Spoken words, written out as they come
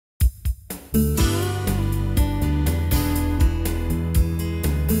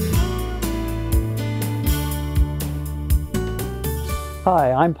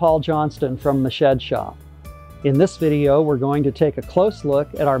Hi, I'm Paul Johnston from The Shed Shop. In this video, we're going to take a close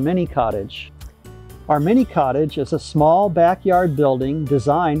look at our mini-cottage. Our mini-cottage is a small backyard building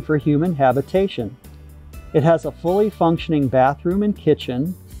designed for human habitation. It has a fully functioning bathroom and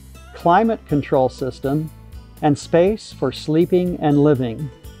kitchen, climate control system, and space for sleeping and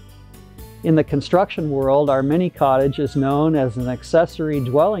living. In the construction world, our mini-cottage is known as an Accessory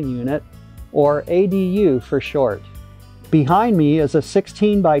Dwelling Unit, or ADU for short. Behind me is a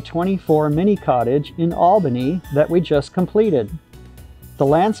 16 by 24 mini-cottage in Albany that we just completed. The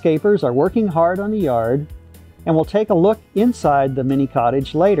landscapers are working hard on the yard, and we'll take a look inside the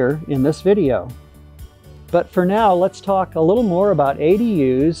mini-cottage later in this video. But for now, let's talk a little more about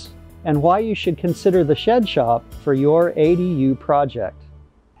ADUs and why you should consider the Shed Shop for your ADU project.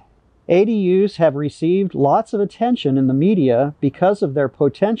 ADUs have received lots of attention in the media because of their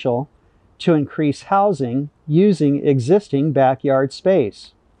potential to increase housing using existing backyard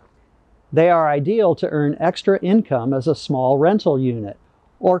space. They are ideal to earn extra income as a small rental unit,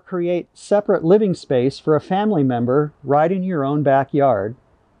 or create separate living space for a family member right in your own backyard.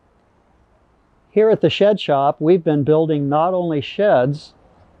 Here at the Shed Shop, we've been building not only sheds,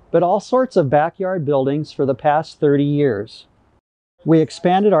 but all sorts of backyard buildings for the past 30 years. We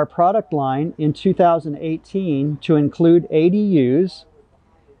expanded our product line in 2018 to include ADUs,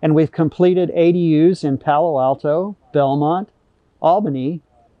 and we've completed ADUs in Palo Alto, Belmont, Albany,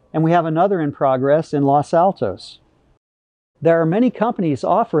 and we have another in progress in Los Altos. There are many companies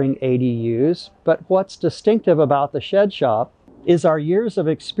offering ADUs, but what's distinctive about the Shed Shop is our years of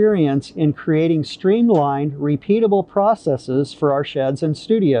experience in creating streamlined, repeatable processes for our sheds and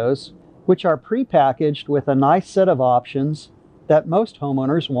studios, which are prepackaged with a nice set of options that most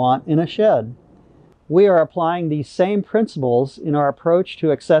homeowners want in a shed. We are applying these same principles in our approach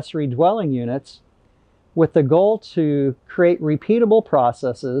to accessory dwelling units with the goal to create repeatable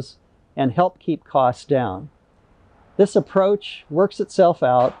processes and help keep costs down. This approach works itself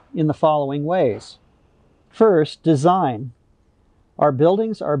out in the following ways. First, design. Our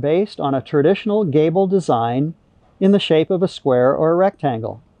buildings are based on a traditional gable design in the shape of a square or a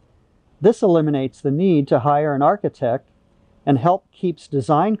rectangle. This eliminates the need to hire an architect and help keeps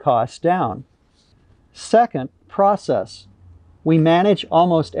design costs down. Second, process. We manage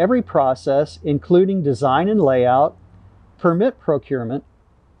almost every process, including design and layout, permit procurement,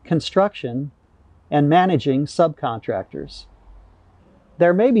 construction, and managing subcontractors.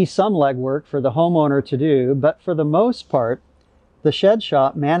 There may be some legwork for the homeowner to do, but for the most part, the Shed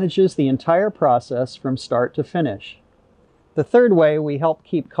Shop manages the entire process from start to finish. The third way we help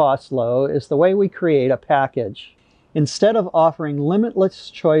keep costs low is the way we create a package. Instead of offering limitless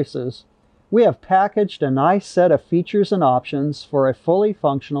choices, we have packaged a nice set of features and options for a fully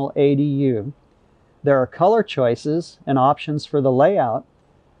functional ADU. There are color choices and options for the layout,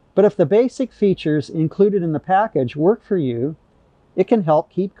 but if the basic features included in the package work for you, it can help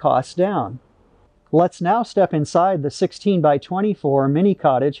keep costs down. Let's now step inside the 16 by 24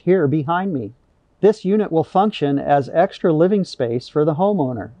 mini-cottage here behind me. This unit will function as extra living space for the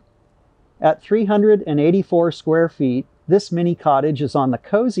homeowner. At 384 square feet, this mini-cottage is on the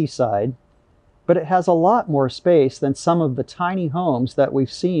cozy side, but it has a lot more space than some of the tiny homes that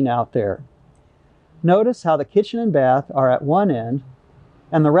we've seen out there. Notice how the kitchen and bath are at one end,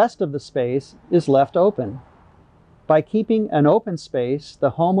 and the rest of the space is left open. By keeping an open space,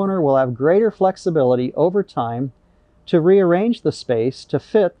 the homeowner will have greater flexibility over time to rearrange the space to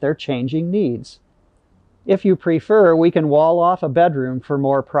fit their changing needs. If you prefer, we can wall off a bedroom for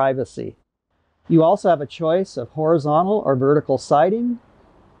more privacy. You also have a choice of horizontal or vertical siding,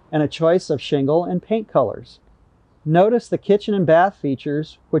 and a choice of shingle and paint colors. Notice the kitchen and bath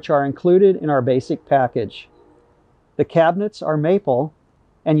features which are included in our basic package. The cabinets are maple,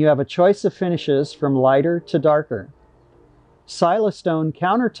 and you have a choice of finishes from lighter to darker. Silestone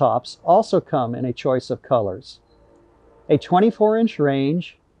countertops also come in a choice of colors. A 24-inch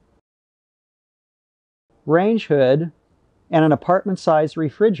range hood, and an apartment-sized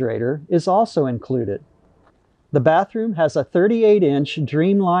refrigerator is also included. The bathroom has a 38-inch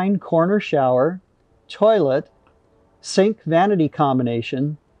Dreamline corner shower, toilet, sink vanity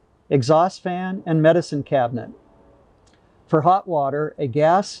combination, exhaust fan, and medicine cabinet. For hot water, a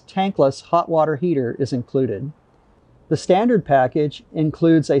gas tankless hot water heater is included. The standard package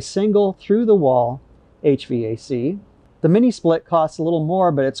includes a single through-the-wall HVAC. The mini-split costs a little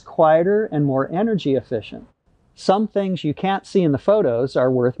more, but it's quieter and more energy efficient. Some things you can't see in the photos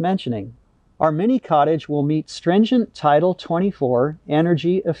are worth mentioning. Our mini-cottage will meet stringent Title 24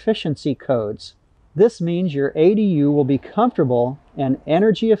 energy efficiency codes. This means your ADU will be comfortable and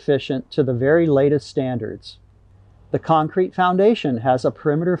energy efficient to the very latest standards. The concrete foundation has a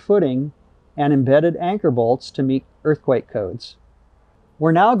perimeter footing and embedded anchor bolts to meet earthquake codes.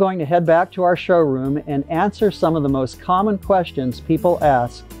 We're now going to head back to our showroom and answer some of the most common questions people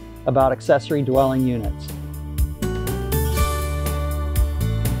ask about accessory dwelling units.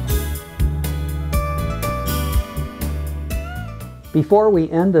 Before we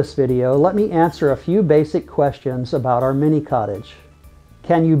end this video, let me answer a few basic questions about our Mini-Cottage.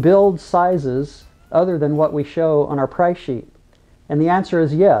 Can you build sizes other than what we show on our price sheet? And the answer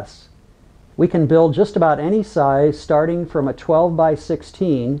is yes. We can build just about any size starting from a 12 by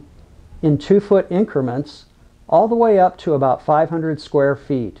 16 in 2-foot increments all the way up to about 500 square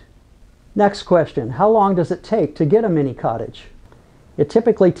feet. Next question, how long does it take to get a Mini-Cottage? It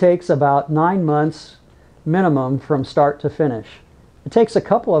typically takes about 9 months minimum from start to finish. It takes a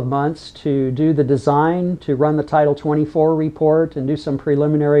couple of months to do the design, to run the Title 24 report and do some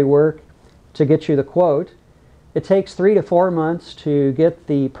preliminary work to get you the quote. It takes 3 to 4 months to get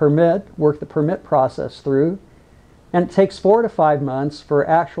the permit, work the permit process through, and it takes 4 to 5 months for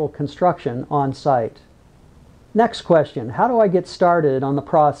actual construction on site. Next question, how do I get started on the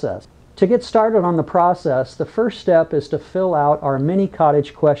process? To get started on the process, the first step is to fill out our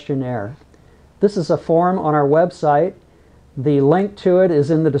Mini-Cottage Questionnaire. This is a form on our website. The link to it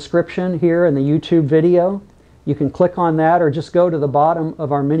is in the description here in the YouTube video. You can click on that or just go to the bottom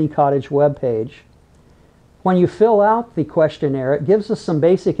of our Mini-Cottage webpage. When you fill out the questionnaire, it gives us some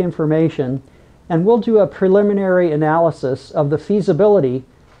basic information, and we'll do a preliminary analysis of the feasibility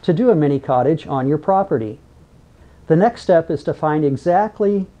to do a Mini-Cottage on your property. The next step is to find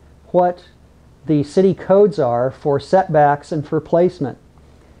exactly what the city codes are for setbacks and for placement.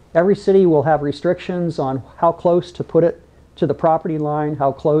 Every city will have restrictions on how close to put it to the property line,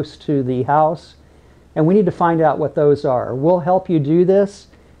 how close to the house, and we need to find out what those are. We'll help you do this.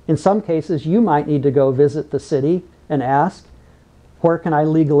 In some cases, you might need to go visit the city and ask, where can I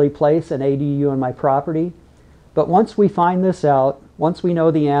legally place an ADU on my property? But once we find this out, once we know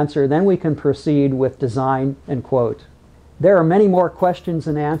the answer, then we can proceed with design and quote. There are many more questions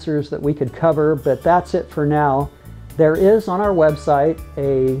and answers that we could cover, but that's it for now. There is on our website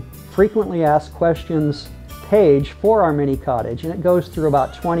a frequently asked questions page for our Mini-Cottage, and it goes through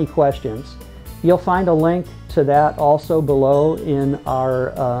about 20 questions. You'll find a link to that also below in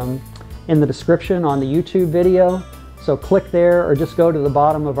the description on the YouTube video. So click there or just go to the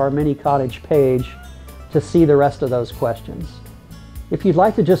bottom of our Mini-Cottage page to see the rest of those questions. If you'd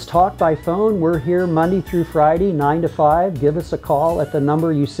like to just talk by phone, we're here Monday through Friday, 9 to 5. Give us a call at the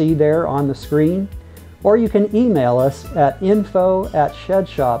number you see there on the screen, or you can email us at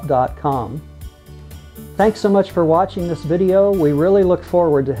info@shedshop.com. Thanks so much for watching this video. We really look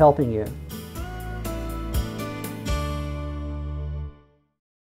forward to helping you.